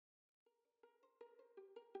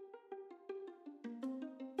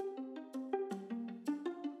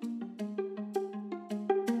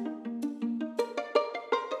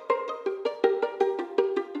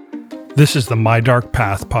This is the My Dark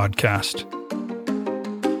Path podcast.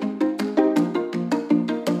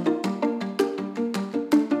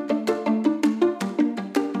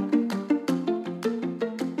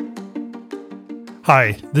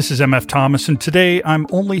 Hi, this is MF Thomas, and today I'm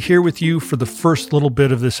only here with you for the first little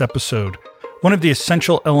bit of this episode. One of the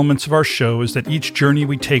essential elements of our show is that each journey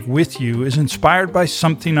we take with you is inspired by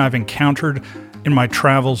something I've encountered in my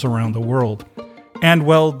travels around the world. And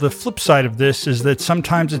well, the flip side of this is that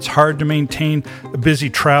sometimes it's hard to maintain a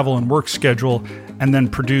busy travel and work schedule and then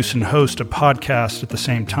produce and host a podcast at the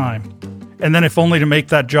same time. And then if only to make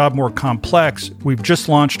that job more complex, we've just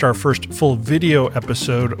launched our first full video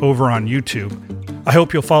episode over on YouTube. I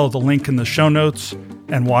hope you'll follow the link in the show notes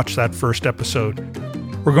and watch that first episode.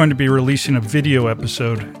 We're going to be releasing a video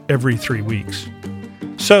episode every 3 weeks.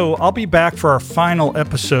 So I'll be back for our final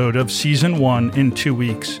episode of Season 1 in 2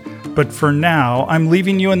 weeks. But for now, I'm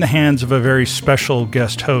leaving you in the hands of a very special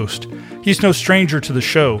guest host. He's no stranger to the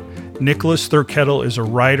show. Nicholas Thurkettle is a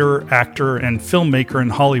writer, actor, and filmmaker in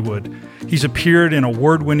Hollywood. He's appeared in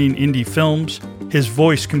award-winning indie films. His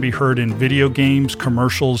voice can be heard in video games,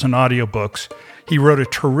 commercials, and audiobooks. He wrote a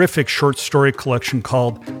terrific short story collection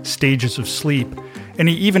called Stages of Sleep, and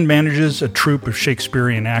he even manages a troupe of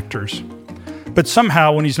Shakespearean actors. But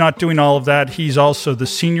somehow, when he's not doing all of that, he's also the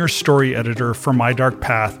senior story editor for My Dark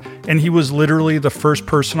Path, and he was literally the first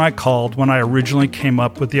person I called when I originally came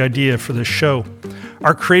up with the idea for this show.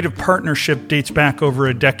 Our creative partnership dates back over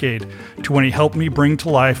a decade to when he helped me bring to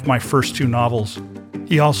life my first 2 novels.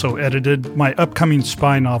 He also edited my upcoming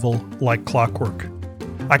spy novel, Like Clockwork.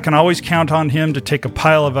 I can always count on him to take a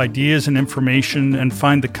pile of ideas and information and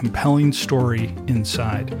find the compelling story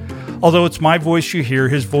inside. Although it's my voice you hear,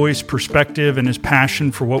 his voice, perspective, and his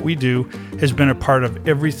passion for what we do has been a part of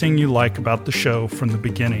everything you like about the show from the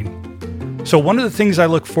beginning. So one of the things I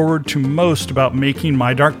look forward to most about making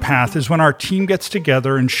My Dark Path is when our team gets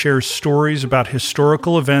together and shares stories about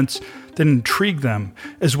historical events that intrigue them,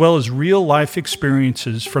 as well as real-life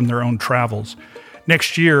experiences from their own travels.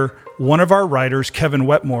 Next year, one of our writers, Kevin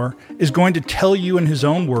Wetmore, is going to tell you in his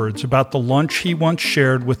own words about the lunch he once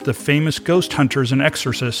shared with the famous ghost hunters and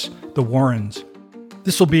exorcists, the Warrens.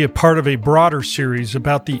 This will be a part of a broader series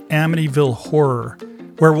about the Amityville Horror,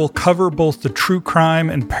 where we'll cover both the true crime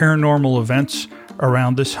and paranormal events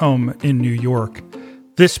around this home in New York.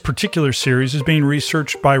 This particular series is being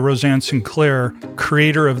researched by Roseanne Sinclair,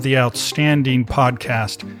 creator of the outstanding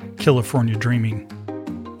podcast, California Dreaming.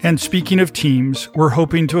 And speaking of teams, we're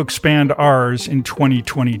hoping to expand ours in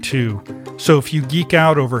 2022. So if you geek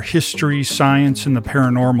out over history, science, and the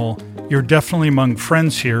paranormal, you're definitely among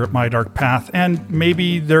friends here at My Dark Path, and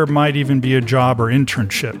maybe there might even be a job or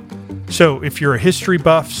internship. So if you're a history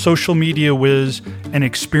buff, social media whiz, an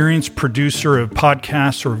experienced producer of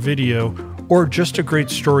podcasts or video, or just a great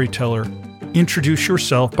storyteller, introduce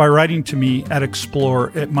yourself by writing to me at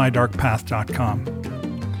explore@mydarkpath.com.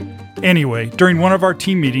 Anyway, during one of our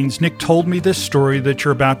team meetings, Nick told me this story that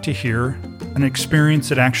you're about to hear, an experience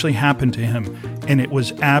that actually happened to him, and it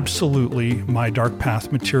was absolutely My Dark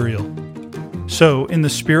Path material. So, in the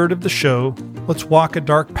spirit of the show, let's walk a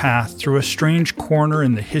dark path through a strange corner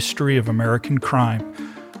in the history of American crime,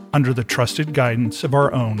 under the trusted guidance of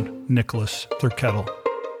our own Nicholas Thurkettle.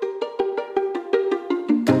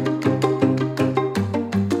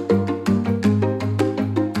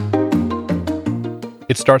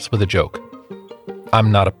 It starts with a joke.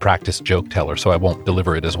 I'm not a practiced joke teller, so I won't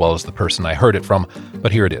deliver it as well as the person I heard it from,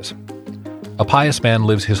 but here it is. A pious man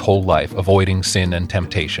lives his whole life avoiding sin and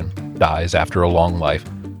temptation, dies after a long life,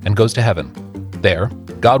 and goes to heaven. There,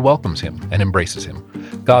 God welcomes him and embraces him.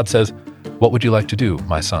 God says, "What would you like to do,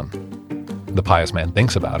 my son?" The pious man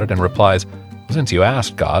thinks about it and replies, "Since you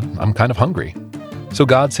asked, God, I'm kind of hungry." So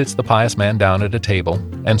God sits the pious man down at a table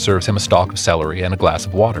and serves him a stalk of celery and a glass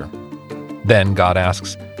of water. Then God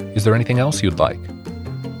asks, "Is there anything else you'd like?"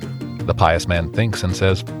 The pious man thinks and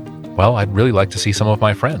says, "Well, I'd really like to see some of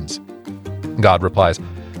my friends." God replies,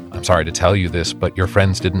 "I'm sorry to tell you this, but your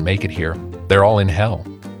friends didn't make it here. They're all in hell."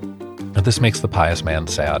 And this makes the pious man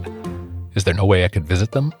sad. "Is there no way I could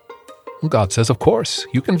visit them?" God says, "Of course,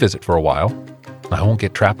 you can visit for a while." "I won't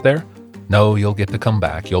get trapped there?" "No, you'll get to come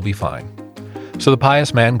back. You'll be fine." So the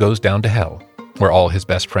pious man goes down to hell, where all his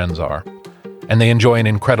best friends are. And they enjoy an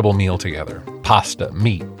incredible meal together. Pasta,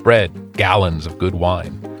 meat, bread, gallons of good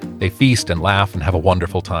wine. They feast and laugh and have a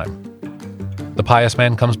wonderful time. The pious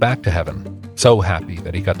man comes back to heaven, so happy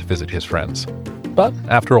that he got to visit his friends. But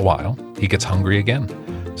after a while, he gets hungry again,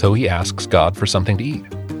 so he asks God for something to eat.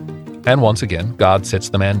 And once again, God sits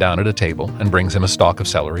the man down at a table and brings him a stalk of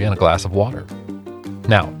celery and a glass of water.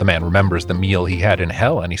 Now, the man remembers the meal he had in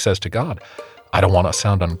hell, and he says to God, I don't want to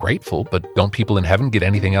sound ungrateful, but don't people in heaven get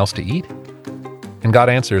anything else to eat? And God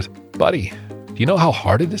answers, buddy, do you know how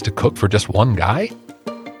hard it is to cook for just one guy?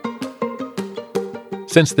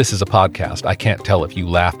 Since this is a podcast, I can't tell if you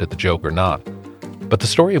laughed at the joke or not. But the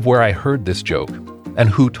story of where I heard this joke, and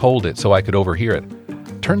who told it so I could overhear it,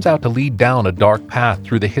 turns out to lead down a dark path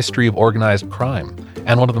through the history of organized crime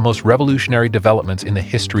and one of the most revolutionary developments in the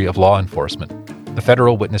history of law enforcement, the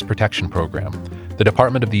Federal Witness Protection Program, the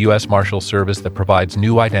department of the U.S. Marshals Service that provides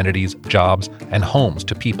new identities, jobs, and homes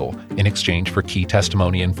to people in exchange for key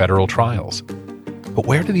testimony in federal trials. But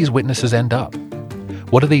where do these witnesses end up?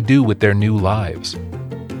 What do they do with their new lives?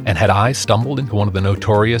 And had I stumbled into one of the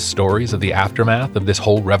notorious stories of the aftermath of this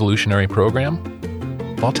whole revolutionary program?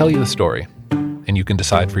 I'll tell you the story, and you can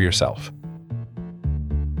decide for yourself.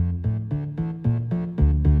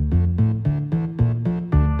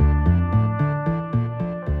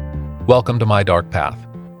 Welcome to My Dark Path.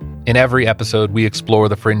 In every episode, we explore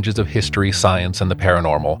the fringes of history, science, and the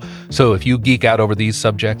paranormal. So if you geek out over these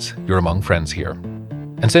subjects, you're among friends here.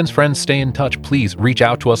 And since friends stay in touch, please reach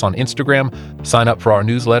out to us on Instagram, sign up for our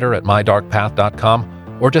newsletter at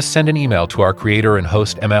mydarkpath.com, or just send an email to our creator and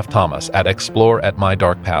host MF Thomas at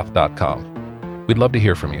explore@mydarkpath.com. We'd love to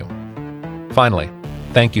hear from you. Finally,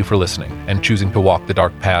 thank you for listening and choosing to walk the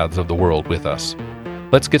dark paths of the world with us.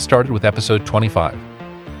 Let's get started with episode 25.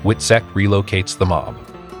 WITSEC relocates the mob.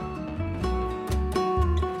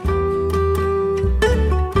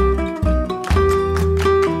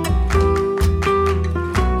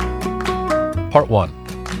 Part 1.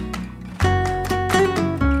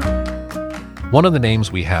 One of the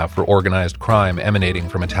names we have for organized crime emanating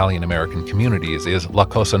from Italian-American communities is La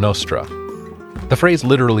Cosa Nostra. The phrase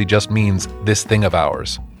literally just means this thing of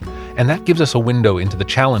ours, and that gives us a window into the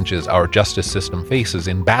challenges our justice system faces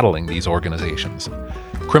in battling these organizations.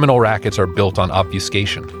 Criminal rackets are built on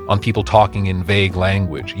obfuscation, on people talking in vague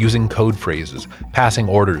language, using code phrases, passing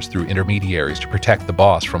orders through intermediaries to protect the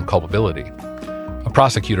boss from culpability. A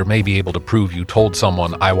prosecutor may be able to prove you told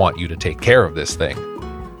someone, I want you to take care of this thing.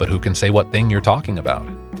 But who can say what thing you're talking about?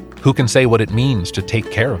 Who can say what it means to take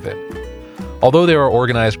care of it? Although there are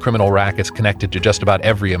organized criminal rackets connected to just about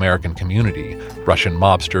every American community, Russian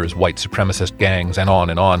mobsters, white supremacist gangs, and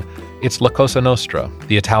on, it's La Cosa Nostra,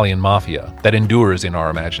 the Italian mafia, that endures in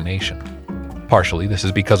our imagination. Partially, this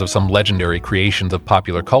is because of some legendary creations of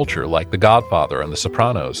popular culture like The Godfather and The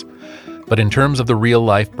Sopranos. But in terms of the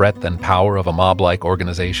real-life breadth and power of a mob-like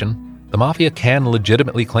organization, the mafia can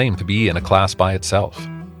legitimately claim to be in a class by itself.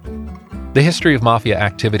 The history of mafia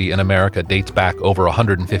activity in America dates back over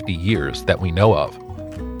 150 years that we know of.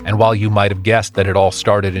 And while you might have guessed that it all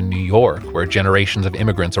started in New York, where generations of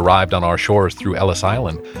immigrants arrived on our shores through Ellis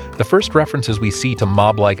Island, the first references we see to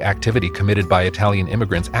mob-like activity committed by Italian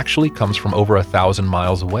immigrants actually comes from over 1,000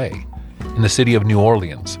 miles away, in the city of New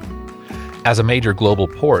Orleans. As a major global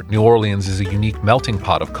port, New Orleans is a unique melting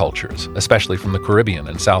pot of cultures, especially from the Caribbean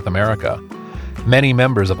and South America. Many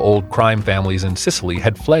members of old crime families in Sicily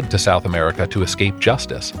had fled to South America to escape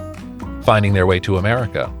justice. Finding their way to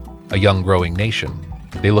America, a young growing nation,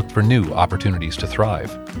 they looked for new opportunities to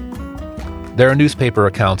thrive. There are newspaper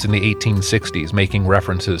accounts in the 1860s making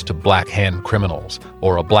references to Black Hand criminals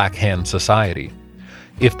or a Black Hand society.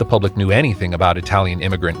 If the public knew anything about Italian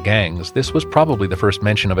immigrant gangs, this was probably the first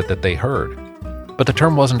mention of it that they heard. But the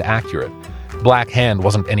term wasn't accurate. Black Hand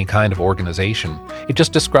wasn't any kind of organization. It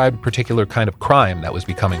just described a particular kind of crime that was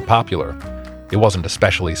becoming popular. It wasn't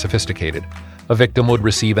especially sophisticated. A victim would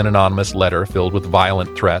receive an anonymous letter filled with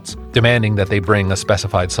violent threats, demanding that they bring a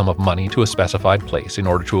specified sum of money to a specified place in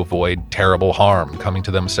order to avoid terrible harm coming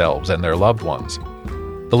to themselves and their loved ones.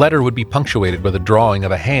 The letter would be punctuated with a drawing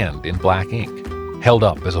of a hand in black ink, held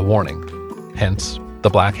up as a warning, hence the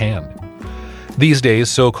Black Hand. These days,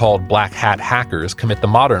 so-called black hat hackers commit the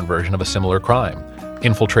modern version of a similar crime,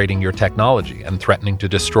 infiltrating your technology and threatening to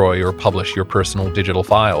destroy or publish your personal digital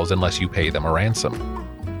files unless you pay them a ransom.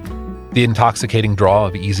 The intoxicating draw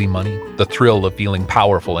of easy money, the thrill of feeling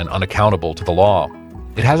powerful and unaccountable to the law,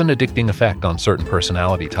 it has an addicting effect on certain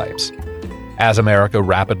personality types. As America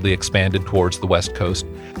rapidly expanded towards the West Coast,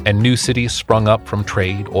 and new cities sprung up from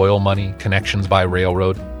trade, oil money, connections by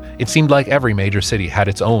railroad, it seemed like every major city had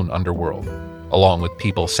its own underworld, along with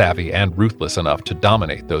people savvy and ruthless enough to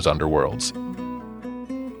dominate those underworlds.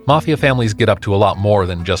 Mafia families get up to a lot more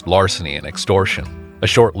than just larceny and extortion. A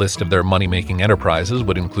short list of their money-making enterprises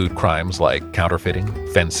would include crimes like counterfeiting,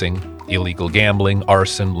 fencing, illegal gambling,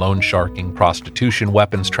 arson, loan sharking, prostitution,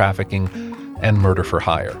 weapons trafficking, and murder for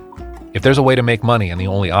hire. If there's a way to make money and the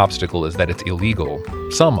only obstacle is that it's illegal,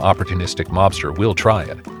 some opportunistic mobster will try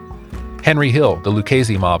it. Henry Hill, the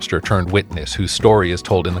Lucchese mobster turned witness whose story is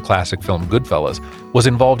told in the classic film Goodfellas, was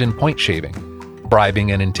involved in point shaving,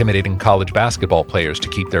 bribing and intimidating college basketball players to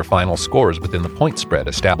keep their final scores within the point spread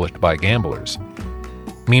established by gamblers.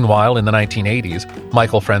 Meanwhile, in the 1980s,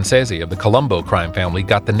 Michael Francese of the Colombo crime family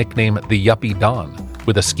got the nickname the Yuppie Don,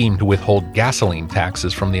 with a scheme to withhold gasoline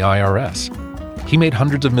taxes from the IRS. He made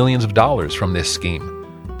hundreds of millions of dollars from this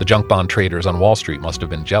scheme. The junk bond traders on Wall Street must have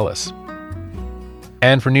been jealous.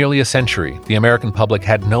 And for nearly a century, the American public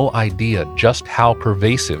had no idea just how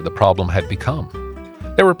pervasive the problem had become.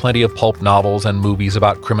 There were plenty of pulp novels and movies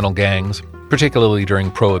about criminal gangs, particularly during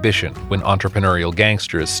Prohibition, when entrepreneurial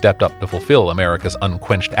gangsters stepped up to fulfill America's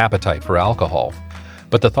unquenched appetite for alcohol.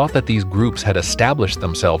 But the thought that these groups had established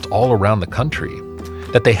themselves all around the country,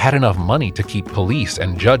 that they had enough money to keep police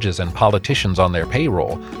and judges and politicians on their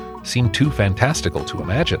payroll, seemed too fantastical to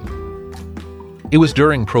imagine. It was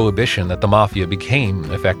during Prohibition that the Mafia became,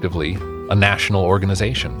 effectively, a national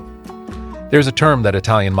organization. There's a term that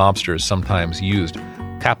Italian mobsters sometimes used,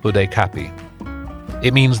 capo dei capi.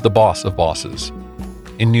 It means the boss of bosses.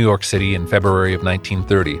 In New York City in February of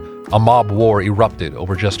 1930, a mob war erupted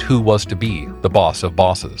over just who was to be the boss of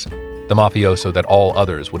bosses, the mafioso that all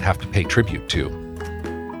others would have to pay tribute to.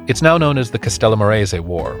 It's now known as the Castellamarese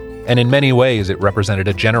War, and in many ways it represented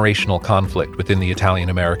a generational conflict within the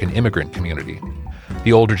Italian-American immigrant community.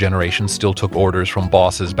 The older generation still took orders from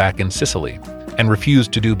bosses back in Sicily and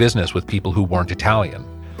refused to do business with people who weren't Italian.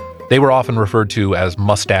 They were often referred to as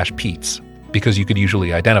Mustache Petes, because you could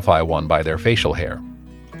usually identify one by their facial hair.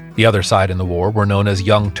 The other side in the war were known as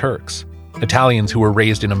Young Turks, Italians who were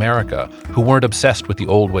raised in America, who weren't obsessed with the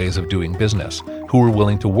old ways of doing business, who were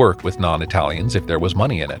willing to work with non-Italians if there was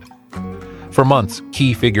money in it. For months,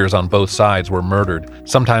 key figures on both sides were murdered,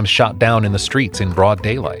 sometimes shot down in the streets in broad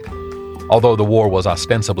daylight. Although the war was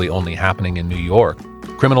ostensibly only happening in New York,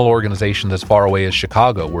 criminal organizations as far away as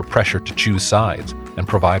Chicago were pressured to choose sides and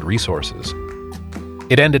provide resources.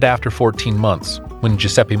 It ended after 14 months, when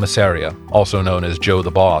Giuseppe Masseria, also known as Joe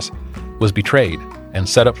the Boss, was betrayed and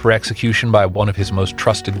set up for execution by one of his most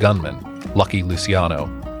trusted gunmen, Lucky Luciano.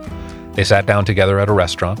 They sat down together at a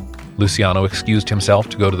restaurant. Luciano excused himself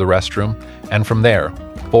to go to the restroom, and from there,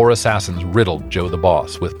 4 assassins riddled Joe the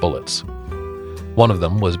Boss with bullets. One of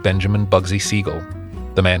them was Benjamin Bugsy Siegel,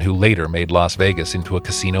 the man who later made Las Vegas into a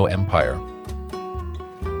casino empire.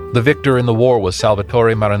 The victor in the war was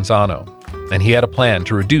Salvatore Maranzano, and he had a plan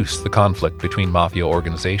to reduce the conflict between mafia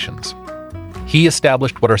organizations. He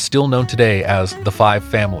established what are still known today as the Five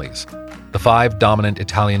Families, the 5 dominant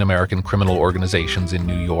Italian-American criminal organizations in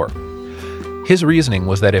New York. His reasoning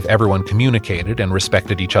was that if everyone communicated and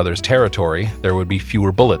respected each other's territory, there would be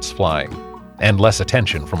fewer bullets flying, and less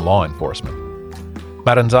attention from law enforcement.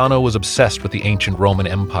 Maranzano was obsessed with the ancient Roman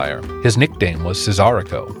Empire. His nickname was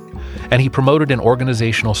Cesarico, and he promoted an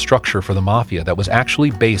organizational structure for the mafia that was actually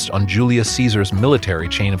based on Julius Caesar's military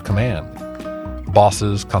chain of command.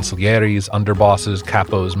 Bosses, consiglieres, underbosses,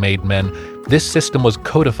 capos, made men, this system was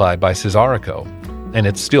codified by Cesarico, and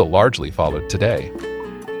it's still largely followed today.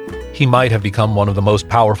 He might have become one of the most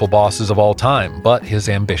powerful bosses of all time, but his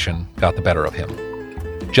ambition got the better of him.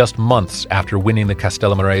 Just months after winning the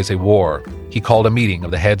Castellamarese War, he called a meeting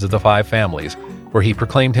of the heads of the 5 families, where he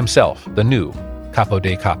proclaimed himself the new Capo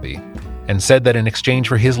dei Capi, and said that in exchange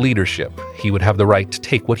for his leadership, he would have the right to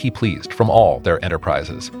take what he pleased from all their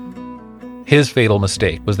enterprises. His fatal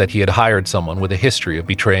mistake was that he had hired someone with a history of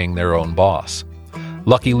betraying their own boss.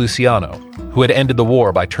 Lucky Luciano, who had ended the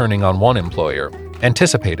war by turning on one employer,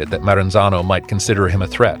 anticipated that Maranzano might consider him a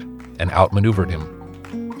threat and outmaneuvered him.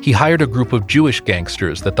 He hired a group of Jewish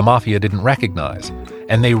gangsters that the mafia didn't recognize,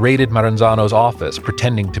 and they raided Maranzano's office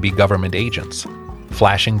pretending to be government agents.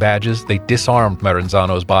 Flashing badges, they disarmed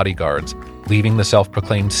Maranzano's bodyguards, leaving the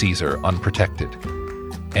self-proclaimed Caesar unprotected.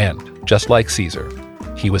 And, just like Caesar,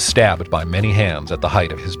 he was stabbed by many hands at the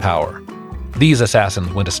height of his power. These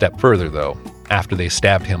assassins went a step further, though. After they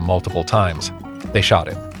stabbed him multiple times, they shot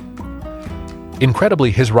him. Incredibly,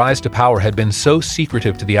 his rise to power had been so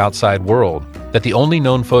secretive to the outside world that the only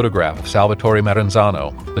known photograph of Salvatore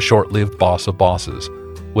Maranzano, the short-lived boss of bosses,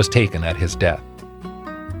 was taken at his death.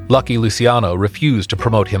 Lucky Luciano refused to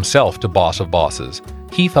promote himself to boss of bosses.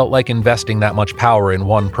 He felt like investing that much power in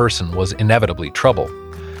one person was inevitably trouble.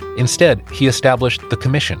 Instead, he established the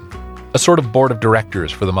Commission, a sort of board of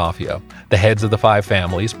directors for the mafia, the heads of the 5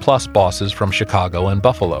 families plus bosses from Chicago and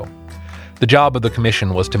Buffalo. The job of the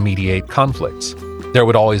Commission was to mediate conflicts. There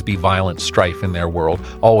would always be violent strife in their world,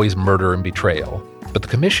 always murder and betrayal, but the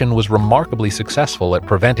Commission was remarkably successful at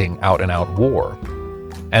preventing out-and-out war.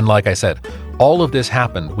 And like I said, All of this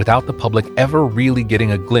happened without the public ever really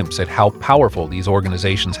getting a glimpse at how powerful these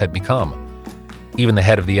organizations had become. Even the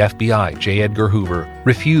head of the FBI, J. Edgar Hoover,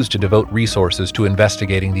 refused to devote resources to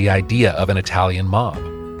investigating the idea of an Italian mob.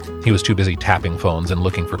 He was too busy tapping phones and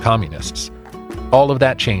looking for communists. All of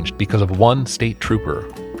that changed because of one state trooper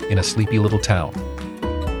in a sleepy little town.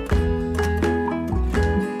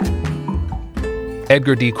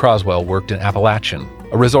 Edgar D. Croswell worked in Appalachian,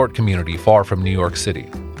 a resort community far from New York City.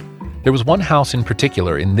 There was one house in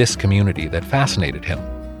particular in this community that fascinated him.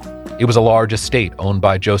 It was a large estate owned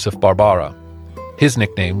by Joseph Barbara. His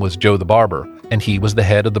nickname was Joe the Barber, and he was the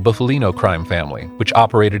head of the Bufalino crime family, which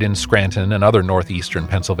operated in Scranton and other northeastern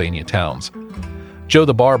Pennsylvania towns. Joe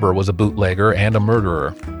the Barber was a bootlegger and a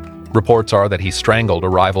murderer. Reports are that he strangled a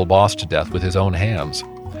rival boss to death with his own hands.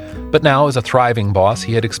 But now, as a thriving boss,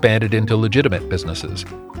 he had expanded into legitimate businesses.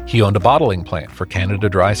 He owned a bottling plant for Canada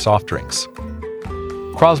Dry soft drinks.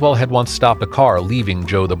 Croswell had once stopped a car leaving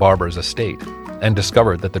Joe the Barber's estate and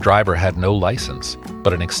discovered that the driver had no license,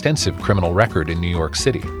 but an extensive criminal record in New York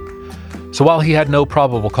City. So while he had no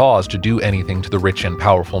probable cause to do anything to the rich and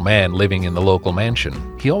powerful man living in the local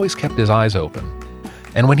mansion, he always kept his eyes open.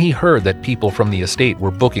 And when he heard that people from the estate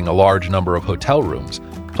were booking a large number of hotel rooms,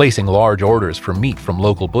 placing large orders for meat from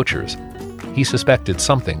local butchers, he suspected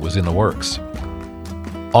something was in the works.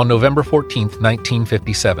 On November 14,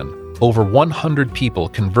 1957, over 100 people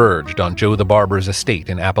converged on Joe the Barber's estate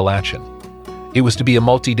in Appalachian. It was to be a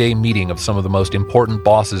multi-day meeting of some of the most important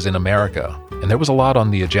bosses in America, and there was a lot on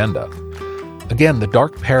the agenda. Again, the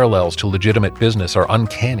dark parallels to legitimate business are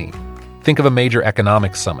uncanny. Think of a major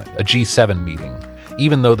economic summit, a G7 meeting.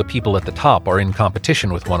 Even though the people at the top are in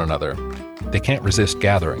competition with one another, they can't resist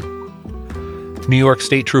gathering. New York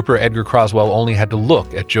State Trooper Edgar Croswell only had to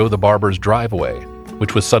look at Joe the Barber's driveway,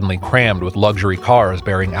 which was suddenly crammed with luxury cars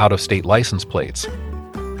bearing out-of-state license plates.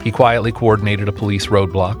 He quietly coordinated a police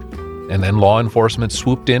roadblock, and then law enforcement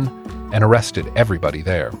swooped in and arrested everybody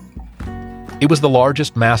there. It was the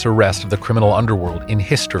largest mass arrest of the criminal underworld in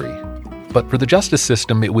history, but for the justice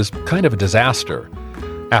system, it was kind of a disaster.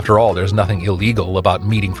 After all, there's nothing illegal about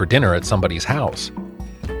meeting for dinner at somebody's house.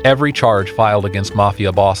 Every charge filed against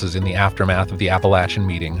mafia bosses in the aftermath of the Appalachian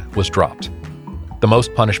meeting was dropped. The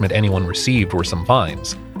most punishment anyone received were some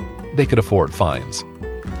fines. They could afford fines.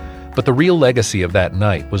 But the real legacy of that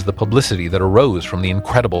night was the publicity that arose from the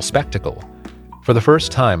incredible spectacle. For the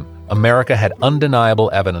first time, America had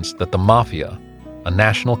undeniable evidence that the mafia, a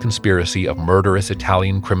national conspiracy of murderous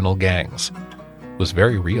Italian criminal gangs, was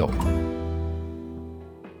very real.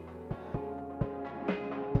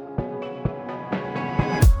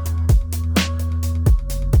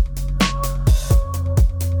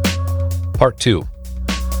 Part 2.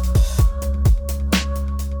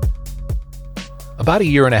 About a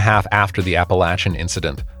year and a half after the Appalachian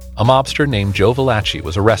incident, a mobster named Joe Valachi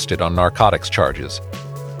was arrested on narcotics charges.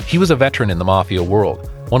 He was a veteran in the mafia world,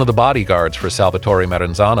 one of the bodyguards for Salvatore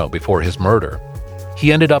Maranzano before his murder.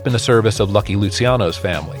 He ended up in the service of Lucky Luciano's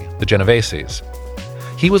family, the Genoveses.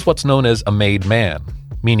 He was what's known as a made man,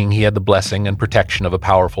 meaning he had the blessing and protection of a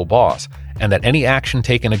powerful boss, and that any action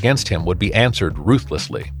taken against him would be answered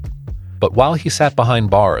ruthlessly. But while he sat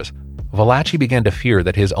behind bars, Valachi began to fear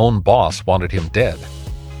that his own boss wanted him dead.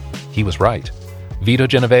 He was right. Vito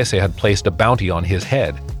Genovese had placed a bounty on his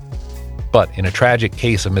head. But in a tragic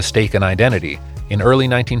case of mistaken identity, in early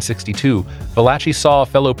 1962, Valachi saw a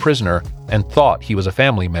fellow prisoner and thought he was a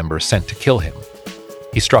family member sent to kill him.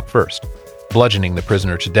 He struck first, bludgeoning the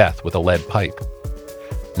prisoner to death with a lead pipe.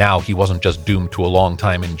 Now he wasn't just doomed to a long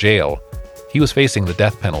time in jail, he was facing the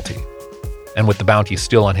death penalty. And with the bounty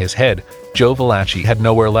still on his head, Joe Valachi had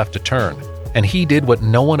nowhere left to turn, and he did what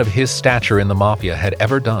no one of his stature in the mafia had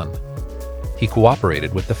ever done. He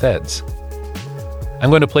cooperated with the feds. I'm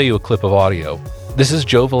going to play you a clip of audio. This is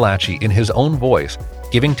Joe Valachi in his own voice,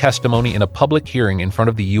 giving testimony in a public hearing in front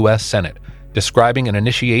of the U.S. Senate, describing an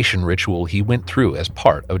initiation ritual he went through as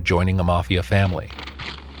part of joining a mafia family.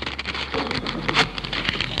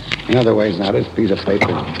 In other words, now this piece of paper,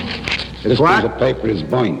 piece of paper is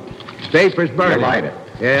burned. Paper's burning. You light it.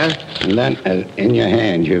 Yeah? And then in your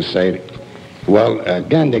hand you say, well,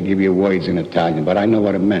 again they give you words in Italian, but I know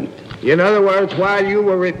what it meant. In other words, while you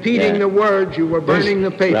were repeating the words, you were burning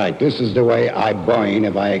the paper. Right, this is the way I burn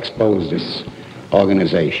if I expose this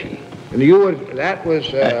organization. And that was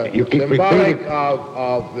symbolic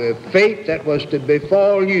of the fate that was to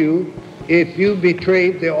befall you if you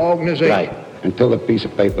betrayed the organization. Right, until the piece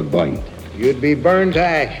of paper burned. You'd be burned to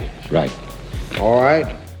ashes. Right. All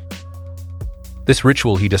right. This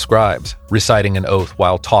ritual he describes, reciting an oath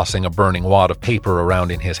while tossing a burning wad of paper around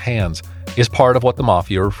in his hands, is part of what the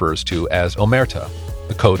mafia refers to as omerta,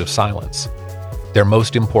 the code of silence. their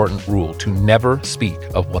most important rule to never speak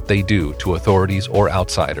of what they do to authorities or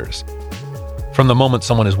outsiders. From the moment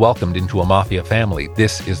someone is welcomed into a mafia family,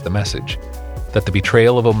 this is the message, that the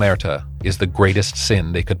betrayal of Omerta is the greatest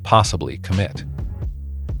sin they could possibly commit.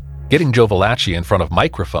 Getting Joe Valachi in front of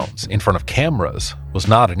microphones, in front of cameras, was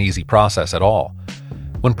not an easy process at all.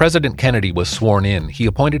 When President Kennedy was sworn in, he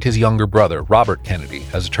appointed his younger brother, Robert Kennedy,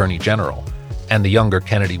 as Attorney General, and the younger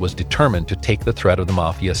Kennedy was determined to take the threat of the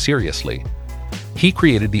mafia seriously. He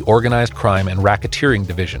created the Organized Crime and Racketeering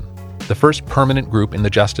Division, the first permanent group in the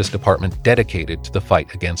Justice Department dedicated to the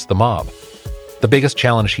fight against the mob. The biggest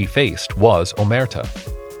challenge he faced was Omerta.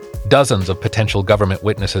 Dozens of potential government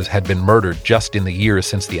witnesses had been murdered just in the years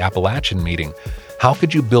since the Appalachian meeting. How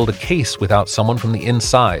could you build a case without someone from the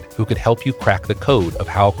inside who could help you crack the code of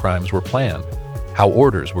how crimes were planned, how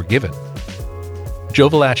orders were given? Joe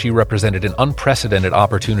Valachi represented an unprecedented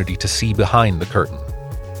opportunity to see behind the curtain,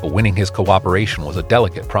 but winning his cooperation was a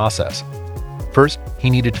delicate process. First, he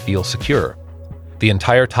needed to feel secure. The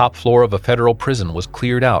entire top floor of a federal prison was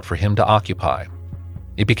cleared out for him to occupy.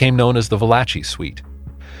 It became known as the Valachi Suite.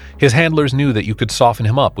 His handlers knew that you could soften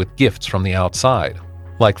him up with gifts from the outside,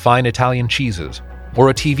 like fine Italian cheeses, or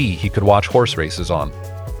a TV he could watch horse races on.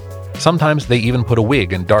 Sometimes they even put a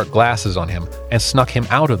wig and dark glasses on him and snuck him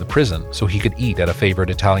out of the prison so he could eat at a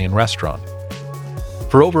favorite Italian restaurant.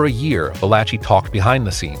 For over a year, Valachi talked behind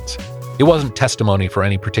the scenes. It wasn't testimony for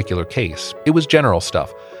any particular case. It was general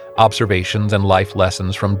stuff, observations and life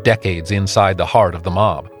lessons from decades inside the heart of the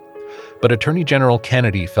mob. But Attorney General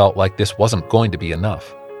Kennedy felt like this wasn't going to be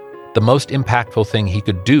enough. The most impactful thing he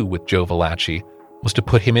could do with Joe Valachi was to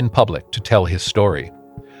put him in public to tell his story.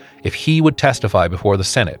 If he would testify before the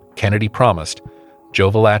Senate, Kennedy promised,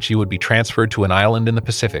 Joe Valachi would be transferred to an island in the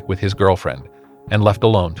Pacific with his girlfriend and left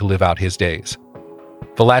alone to live out his days.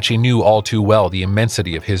 Valachi knew all too well the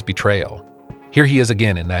immensity of his betrayal. Here he is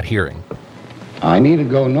again in that hearing. I need to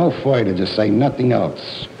go no further to say nothing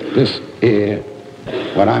else. This is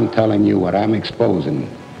what I'm telling you, what I'm exposing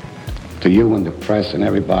to you and the press and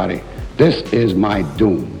everybody. This is my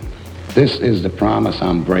doom. This is the promise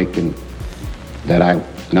I'm breaking that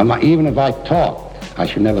even if I talk, I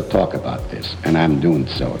should never talk about this, and I'm doing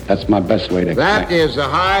so. That's my best way to explain. That is the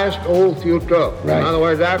highest oath you took. Right. In other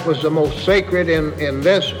words, that was the most sacred in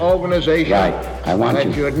this organization. Right. I want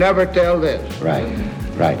that you would never tell this. Right.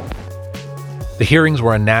 Right. The hearings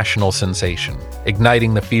were a national sensation,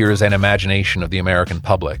 igniting the fears and imagination of the American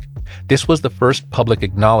public. This was the first public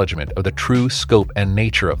acknowledgement of the true scope and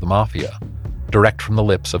nature of the mafia, direct from the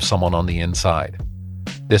lips of someone on the inside.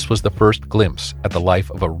 This was the first glimpse at the life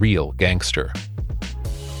of a real gangster.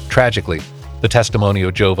 Tragically, the testimony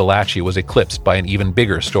of Joe Valachi was eclipsed by an even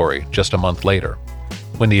bigger story just a month later,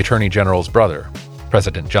 when the Attorney General's brother,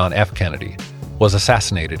 President John F. Kennedy, was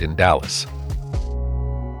assassinated in Dallas.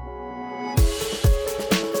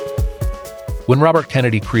 When Robert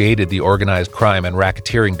Kennedy created the Organized Crime and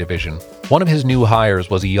Racketeering Division, one of his new hires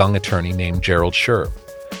was a young attorney named Gerald Schur.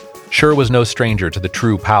 Schur was no stranger to the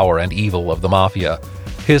true power and evil of the mafia.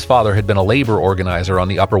 His father had been a labor organizer on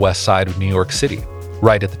the Upper West Side of New York City,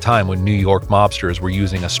 right at the time when New York mobsters were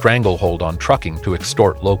using a stranglehold on trucking to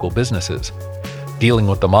extort local businesses. Dealing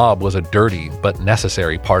with the mob was a dirty but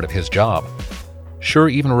necessary part of his job. Schur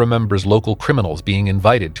even remembers local criminals being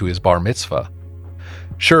invited to his bar mitzvah.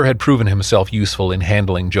 Schur had proven himself useful in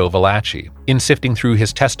handling Joe Valachi, in sifting through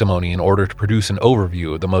his testimony in order to produce an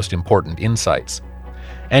overview of the most important insights.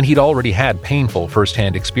 And he'd already had painful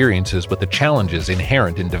first-hand experiences with the challenges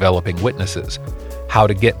inherent in developing witnesses, how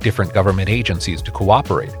to get different government agencies to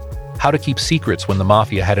cooperate, how to keep secrets when the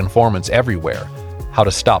mafia had informants everywhere, how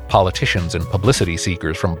to stop politicians and publicity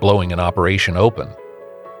seekers from blowing an operation open.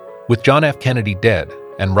 With John F. Kennedy dead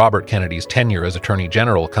and Robert Kennedy's tenure as Attorney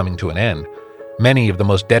General coming to an end, many of the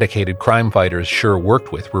most dedicated crime fighters Schur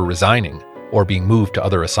worked with were resigning or being moved to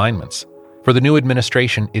other assignments. For the new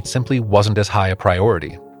administration, it simply wasn't as high a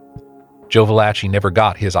priority. Joe Valachi never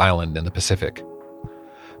got his island in the Pacific.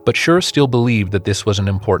 But Schur still believed that this was an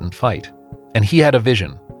important fight, and he had a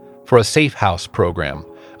vision for a safe house program,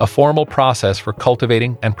 a formal process for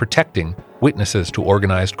cultivating and protecting witnesses to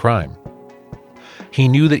organized crime. He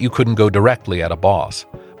knew that you couldn't go directly at a boss,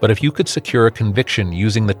 but if you could secure a conviction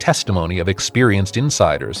using the testimony of experienced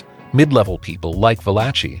insiders, mid-level people like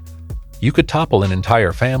Valachi, you could topple an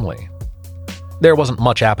entire family. There wasn't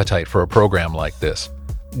much appetite for a program like this.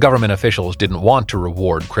 Government officials didn't want to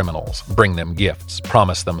reward criminals, bring them gifts,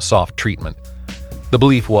 promise them soft treatment. The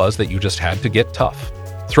belief was that you just had to get tough.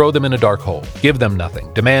 Throw them in a dark hole, give them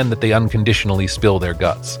nothing, demand that they unconditionally spill their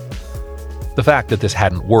guts. The fact that this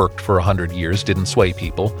hadn't worked for 100 years didn't sway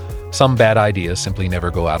people. Some bad ideas simply never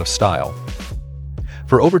go out of style.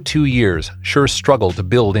 For over 2 years, Schur struggled to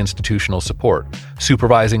build institutional support,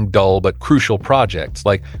 supervising dull but crucial projects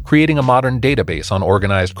like creating a modern database on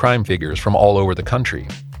organized crime figures from all over the country.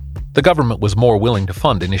 The government was more willing to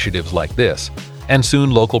fund initiatives like this, and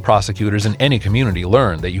soon local prosecutors in any community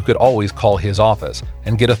learned that you could always call his office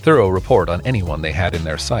and get a thorough report on anyone they had in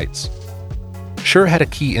their sights. Schur had a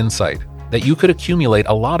key insight that you could accumulate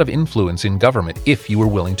a lot of influence in government if you were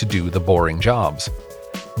willing to do the boring jobs.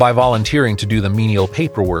 By volunteering to do the menial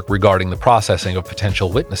paperwork regarding the processing of potential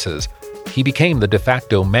witnesses, he became the de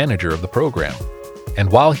facto manager of the program. And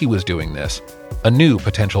while he was doing this, a new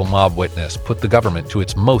potential mob witness put the government to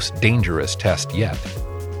its most dangerous test yet.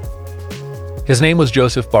 His name was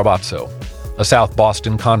Joseph Barbazzo, a South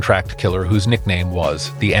Boston contract killer whose nickname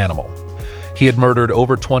was the Animal. He had murdered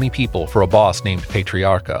over 20 people for a boss named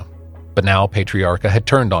Patriarca, but now Patriarca had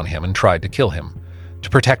turned on him and tried to kill him. To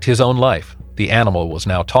protect his own life, the Animal was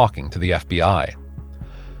now talking to the FBI.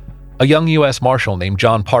 A young U.S. Marshal named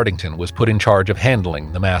John Partington was put in charge of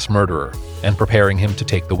handling the mass murderer and preparing him to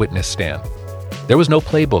take the witness stand. There was no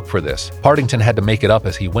playbook for this. Partington had to make it up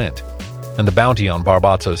as he went, and the bounty on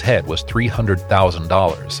Barbazzo's head was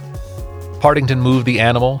 $300,000. Partington moved the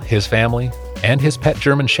Animal, his family, and his pet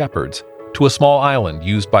German shepherds to a small island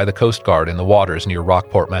used by the Coast Guard in the waters near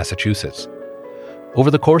Rockport, Massachusetts.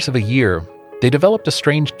 Over the course of a year, they developed a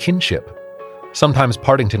strange kinship. Sometimes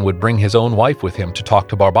Partington would bring his own wife with him to talk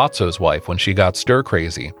to Barbazzo's wife when she got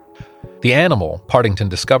stir-crazy. The Animal, Partington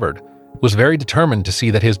discovered, was very determined to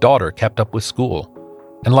see that his daughter kept up with school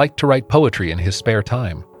and liked to write poetry in his spare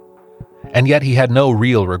time. And yet he had no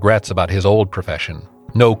real regrets about his old profession,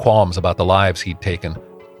 no qualms about the lives he'd taken.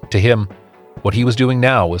 To him, what he was doing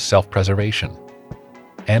now was self-preservation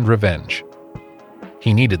and revenge.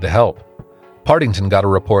 He needed the help. Partington got a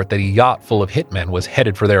report that a yacht full of hitmen was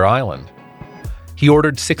headed for their island. He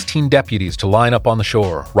ordered 16 deputies to line up on the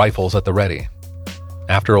shore, rifles at the ready.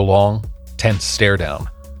 After a long, tense stare-down,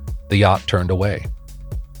 the yacht turned away.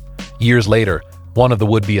 Years later, one of the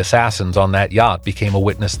would-be assassins on that yacht became a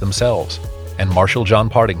witness themselves, and Marshal John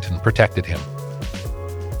Partington protected him.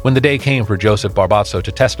 When the day came for Joseph Barbazzo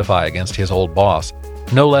to testify against his old boss,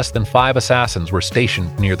 no less than 5 assassins were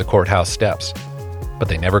stationed near the courthouse steps. But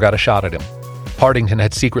they never got a shot at him. Partington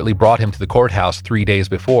had secretly brought him to the courthouse 3 days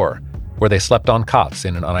before, where they slept on cots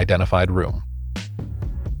in an unidentified room.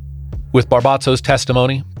 With Barbazzo's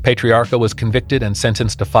testimony, Patriarca was convicted and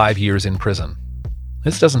sentenced to 5 years in prison.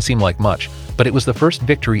 This doesn't seem like much, but it was the first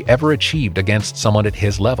victory ever achieved against someone at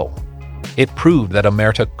his level. It proved that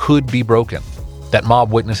omerta could be broken, that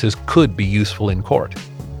mob witnesses could be useful in court.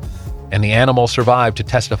 And the Animal survived to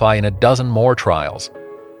testify in a dozen more trials.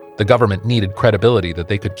 The government needed credibility that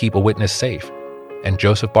they could keep a witness safe, and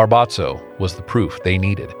Joseph Barbazzo was the proof they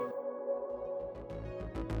needed.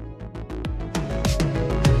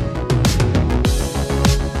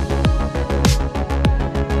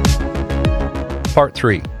 Part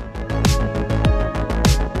 3.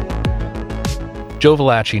 Joe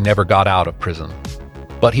Valachi never got out of prison,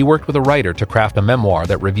 but he worked with a writer to craft a memoir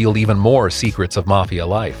that revealed even more secrets of mafia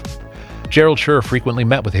life. Gerald Schur frequently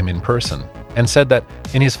met with him in person and said that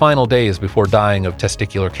in his final days before dying of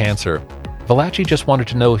testicular cancer, Valachi just wanted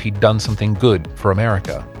to know if he'd done something good for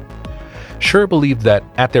America. Schur believed that,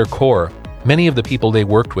 at their core, many of the people they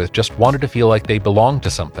worked with just wanted to feel like they belonged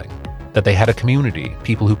to something, that they had a community,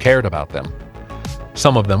 people who cared about them.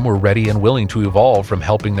 Some of them were ready and willing to evolve from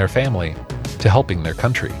helping their family to helping their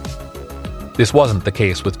country. This wasn't the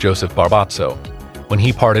case with Joseph Barbazzo. When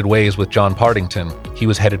he parted ways with John Partington, he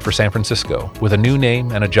was headed for San Francisco with a new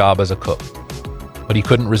name and a job as a cook. But he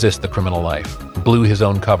couldn't resist the criminal life, blew his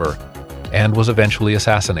own cover, and was eventually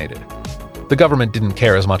assassinated. The government didn't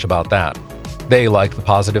care as much about that. They liked the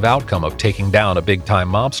positive outcome of taking down a big-time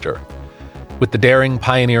mobster. With the daring,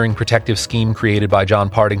 pioneering protective scheme created by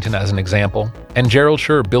John Partington as an example, and Gerald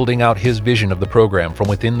Schur building out his vision of the program from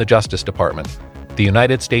within the Justice Department, the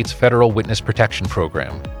United States Federal Witness Protection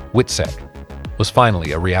Program, WITSEC, was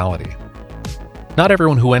finally a reality. Not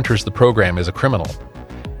everyone who enters the program is a criminal.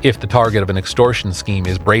 If the target of an extortion scheme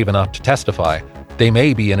is brave enough to testify, they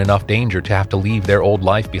may be in enough danger to have to leave their old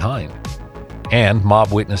life behind. And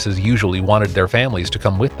mob witnesses usually wanted their families to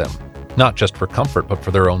come with them, not just for comfort but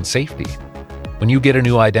for their own safety. When you get a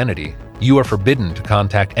new identity, you are forbidden to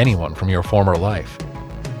contact anyone from your former life.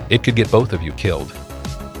 It could get both of you killed.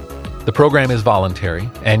 The program is voluntary,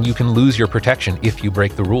 and you can lose your protection if you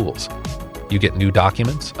break the rules. You get new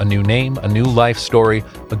documents, a new name, a new life story,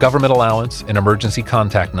 a government allowance, an emergency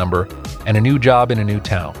contact number, and a new job in a new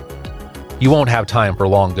town. You won't have time for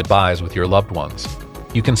long goodbyes with your loved ones.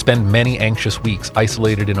 You can spend many anxious weeks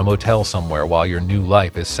isolated in a motel somewhere while your new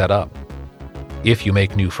life is set up. If you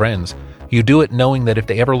make new friends, you do it knowing that if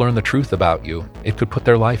they ever learn the truth about you, it could put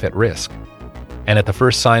their life at risk. And at the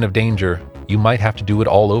first sign of danger, you might have to do it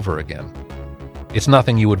all over again. It's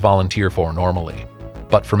nothing you would volunteer for normally,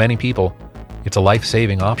 but for many people, it's a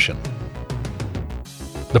life-saving option.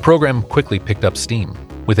 The program quickly picked up steam.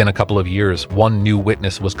 Within a couple of years, one new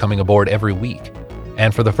witness was coming aboard every week,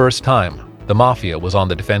 and for the first time, the mafia was on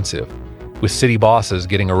the defensive, with city bosses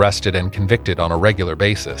getting arrested and convicted on a regular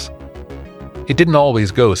basis. It didn't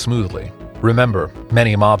always go smoothly. Remember,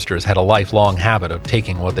 many mobsters had a lifelong habit of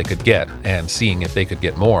taking what they could get and seeing if they could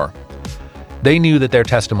get more. They knew that their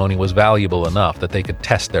testimony was valuable enough that they could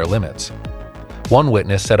test their limits. One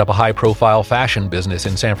witness set up a high-profile fashion business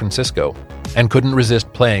in San Francisco and couldn't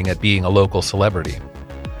resist playing at being a local celebrity.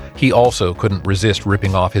 He also couldn't resist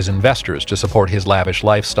ripping off his investors to support his lavish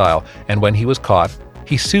lifestyle, and when he was caught,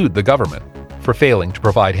 he sued the government for failing to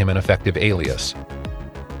provide him an effective alias.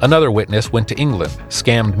 Another witness went to England,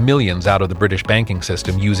 scammed millions out of the British banking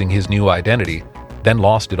system using his new identity, then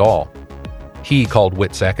lost it all. He called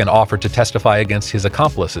WITSEC and offered to testify against his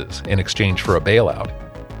accomplices in exchange for a bailout.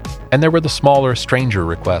 And there were the smaller, stranger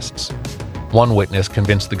requests. One witness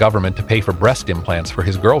convinced the government to pay for breast implants for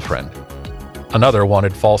his girlfriend. Another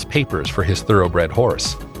wanted false papers for his thoroughbred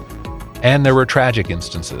horse. And there were tragic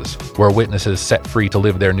instances where witnesses set free to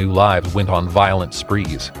live their new lives went on violent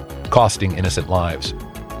sprees, costing innocent lives.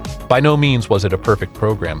 By no means was it a perfect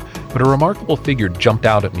program, but a remarkable figure jumped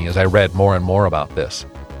out at me as I read more and more about this.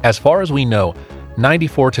 As far as we know,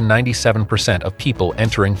 94 to 97% of people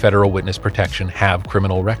entering federal witness protection have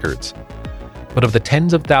criminal records. But of the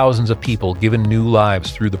tens of thousands of people given new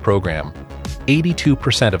lives through the program,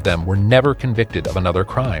 82% of them were never convicted of another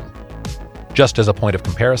crime. Just as a point of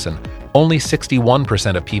comparison, only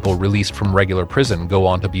 61% of people released from regular prison go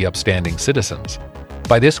on to be upstanding citizens.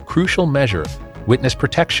 By this crucial measure, witness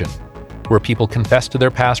protection, where people confess to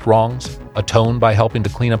their past wrongs, atone by helping to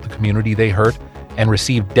clean up the community they hurt, and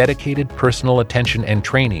receive dedicated personal attention and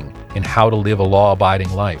training in how to live a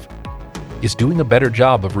law-abiding life, is doing a better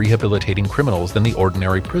job of rehabilitating criminals than the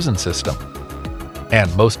ordinary prison system.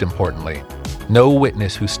 And most importantly, no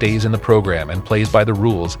witness who stays in the program and plays by the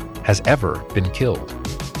rules has ever been killed,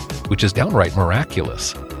 which is downright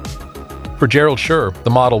miraculous. For Gerald Schur, the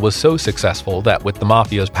model was so successful that with the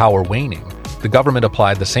mafia's power waning, the government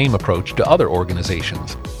applied the same approach to other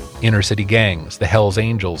organizations: inner-city gangs, the Hells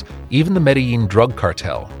Angels, even the Medellin drug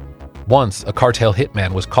cartel. Once, a cartel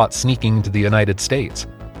hitman was caught sneaking into the United States,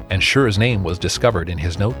 and Schur's name was discovered in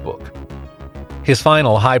his notebook. His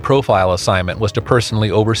final high-profile assignment was to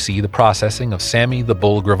personally oversee the processing of Sammy the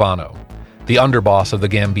Bull Gravano, the underboss of the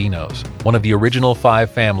Gambinos, one of the original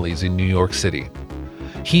 5 families in New York City.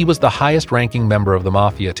 He was the highest-ranking member of the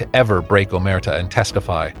mafia to ever break omerta and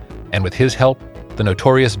testify, and with his help, the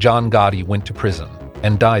notorious John Gotti went to prison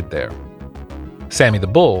and died there. Sammy the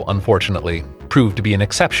Bull, unfortunately, proved to be an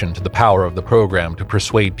exception to the power of the program to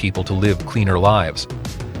persuade people to live cleaner lives.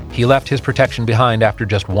 He left his protection behind after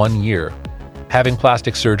just 1 year, having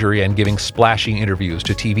plastic surgery and giving splashy interviews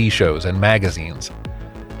to TV shows and magazines.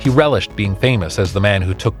 He relished being famous as the man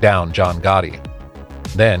who took down John Gotti.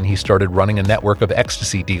 Then he started running a network of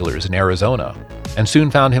ecstasy dealers in Arizona, and soon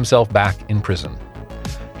found himself back in prison.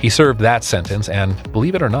 He served that sentence, and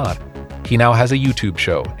believe it or not, he now has a YouTube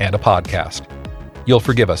show and a podcast. You'll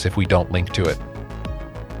forgive us if we don't link to it.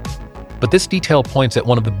 But this detail points at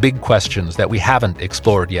one of the big questions that we haven't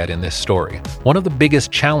explored yet in this story, one of the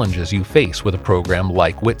biggest challenges you face with a program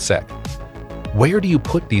like WITSEC. Where do you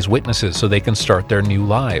put these witnesses so they can start their new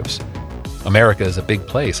lives? America is a big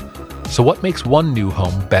place, so what makes one new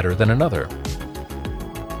home better than another?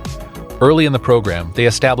 Early in the program, they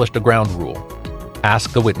established a ground rule.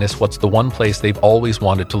 Ask the witness what's the one place they've always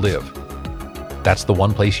wanted to live. That's the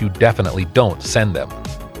one place you definitely don't send them,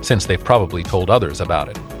 since they've probably told others about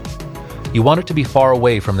it. You want it to be far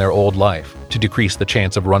away from their old life, to decrease the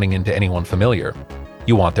chance of running into anyone familiar.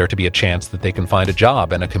 You want there to be a chance that they can find a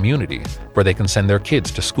job and a community where they can send their kids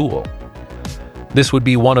to school. This would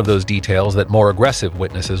be one of those details that more aggressive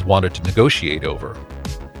witnesses wanted to negotiate over.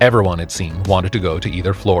 Everyone, it seemed, wanted to go to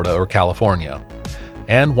either Florida or California.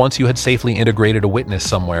 And once you had safely integrated a witness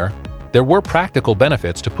somewhere, there were practical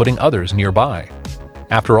benefits to putting others nearby.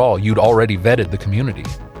 After all, you'd already vetted the community.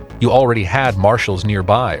 You already had marshals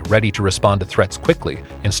nearby, ready to respond to threats quickly,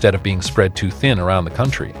 instead of being spread too thin around the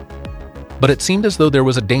country. But it seemed as though there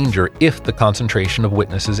was a danger if the concentration of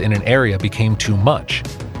witnesses in an area became too much.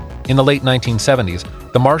 In the late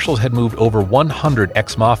 1970s, the marshals had moved over 100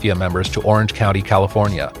 ex-mafia members to Orange County,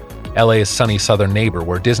 California, LA's sunny southern neighbor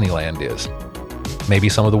where Disneyland is. Maybe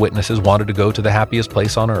some of the witnesses wanted to go to the happiest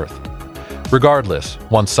place on earth. Regardless,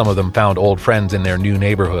 once some of them found old friends in their new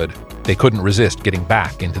neighborhood, they couldn't resist getting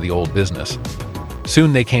back into the old business.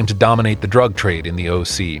 Soon they came to dominate the drug trade in the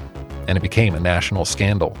OC, and it became a national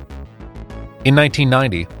scandal. In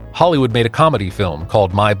 1990, Hollywood made a comedy film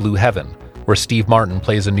called My Blue Heaven, where Steve Martin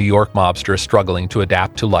plays a New York mobster struggling to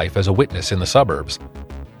adapt to life as a witness in the suburbs.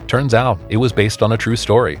 Turns out, it was based on a true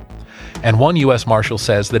story. And one U.S. Marshal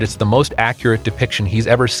says that it's the most accurate depiction he's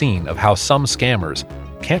ever seen of how some scammers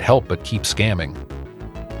can't help but keep scamming.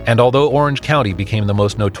 And although Orange County became the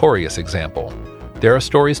most notorious example, there are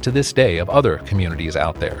stories to this day of other communities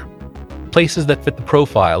out there. Places that fit the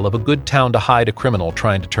profile of a good town to hide a criminal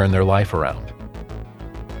trying to turn their life around.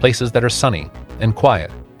 Places that are sunny and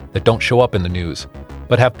quiet, that don't show up in the news,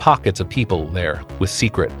 but have pockets of people there with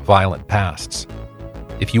secret, violent pasts.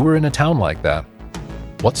 If you were in a town like that,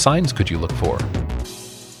 what signs could you look for?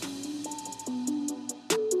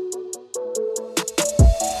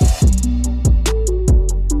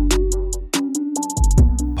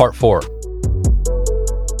 Part 4.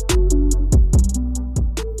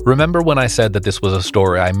 Remember when I said that this was a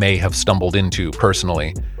story I may have stumbled into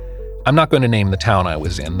personally? I'm not going to name the town I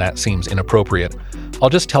was in, that seems inappropriate. I'll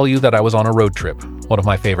just tell you that I was on a road trip, one of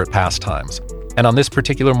my favorite pastimes. And on this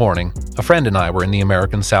particular morning, a friend and I were in the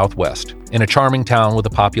American Southwest, in a charming town with a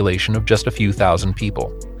population of just a few thousand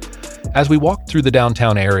people. As we walked through the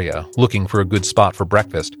downtown area, looking for a good spot for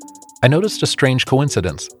breakfast, I noticed a strange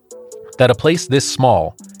coincidence. That a place this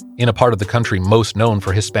small, in a part of the country most known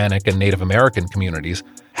for Hispanic and Native American communities,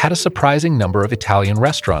 had a surprising number of Italian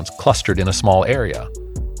restaurants clustered in a small area.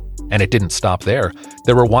 And it didn't stop there.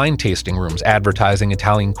 There were wine tasting rooms advertising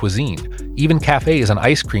Italian cuisine. Even cafes and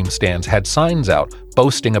ice cream stands had signs out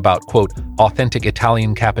boasting about, quote, authentic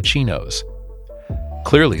Italian cappuccinos.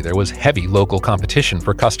 Clearly, there was heavy local competition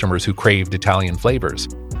for customers who craved Italian flavors.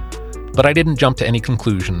 But I didn't jump to any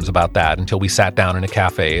conclusions about that until we sat down in a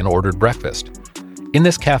cafe and ordered breakfast. In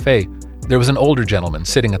this cafe, there was an older gentleman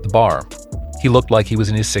sitting at the bar. He looked like he was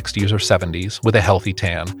in his 60s or 70s, with a healthy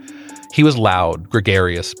tan. He was loud,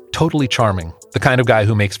 gregarious, totally charming, the kind of guy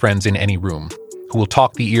who makes friends in any room, who will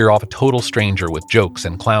talk the ear off a total stranger with jokes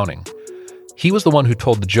and clowning. He was the one who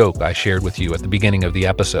told the joke I shared with you at the beginning of the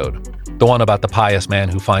episode, the one about the pious man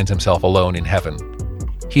who finds himself alone in heaven.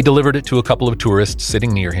 He delivered it to a couple of tourists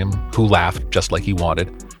sitting near him, who laughed just like he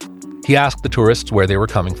wanted. He asked the tourists where they were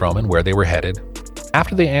coming from and where they were headed.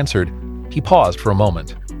 After they answered, he paused for a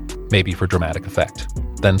moment, maybe for dramatic effect,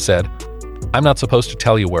 then said, "I'm not supposed to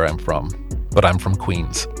tell you where I'm from, but I'm from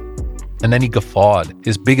Queens." And then he guffawed,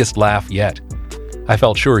 his biggest laugh yet. I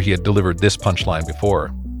felt sure he had delivered this punchline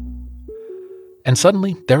before. And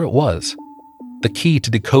suddenly, there it was. The key to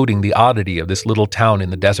decoding the oddity of this little town in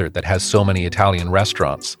the desert that has so many Italian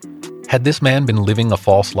restaurants. Had this man been living a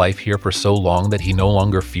false life here for so long that he no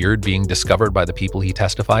longer feared being discovered by the people he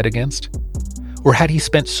testified against? Or had he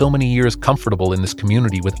spent so many years comfortable in this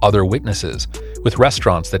community with other witnesses, with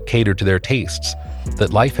restaurants that catered to their tastes,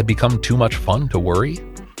 that life had become too much fun to worry?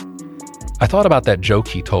 I thought about that joke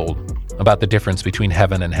he told, about the difference between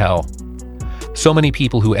heaven and hell. So many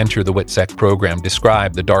people who enter the WITSEC program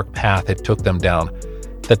describe the dark path it took them down,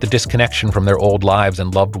 that the disconnection from their old lives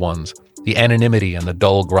and loved ones, the anonymity and the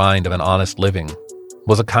dull grind of an honest living,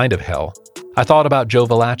 was a kind of hell. I thought about Joe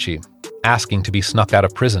Valachi, asking to be snuck out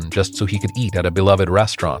of prison just so he could eat at a beloved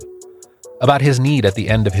restaurant, about his need at the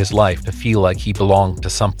end of his life to feel like he belonged to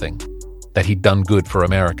something, that he'd done good for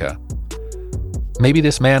America. Maybe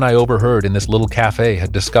this man I overheard in this little cafe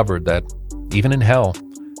had discovered that, even in hell,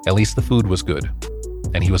 at least the food was good,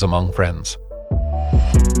 and he was among friends.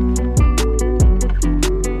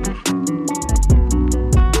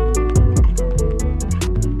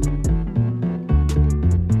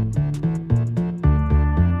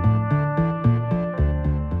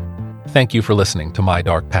 Thank you for listening to My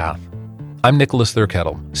Dark Path. I'm Nicholas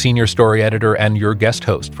Thurkettle, senior story editor and your guest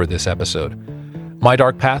host for this episode. My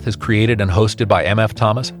Dark Path is created and hosted by M.F.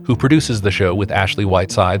 Thomas, who produces the show with Ashley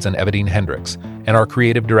Whitesides and Evadine Hendricks, and our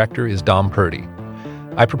creative director is Dom Purdy.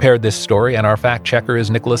 I prepared this story, and our fact-checker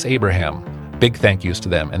is Nicholas Abraham. Big thank yous to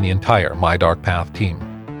them and the entire My Dark Path team.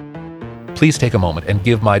 Please take a moment and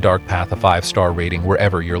give My Dark Path a 5-star rating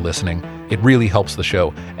wherever you're listening. It really helps the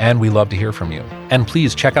show, and we love to hear from you. And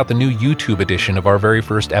please check out the new YouTube edition of our very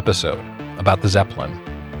first episode, about the Zeppelin.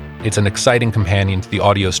 It's an exciting companion to the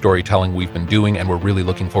audio storytelling we've been doing, and we're really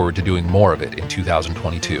looking forward to doing more of it in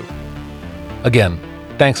 2022. Again,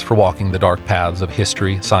 thanks for walking the dark paths of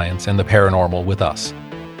history, science, and the paranormal with us.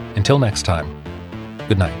 Until next time,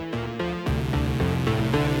 good night.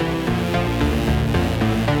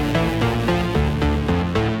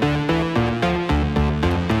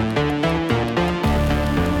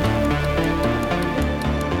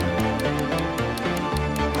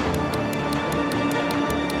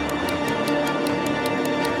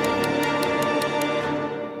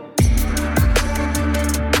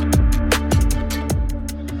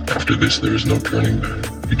 After this, there is no turning back.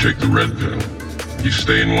 You take the red pill, you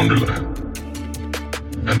stay in Wonderland,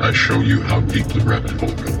 and I show you how deep the rabbit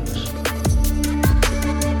hole goes.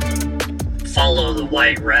 Follow the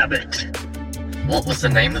White Rabbit. What was the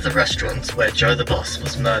name of the restaurant where Joe the Boss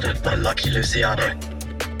was murdered by Lucky Luciano?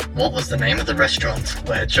 What was the name of the restaurant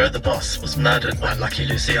where Joe the Boss was murdered by Lucky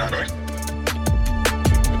Luciano?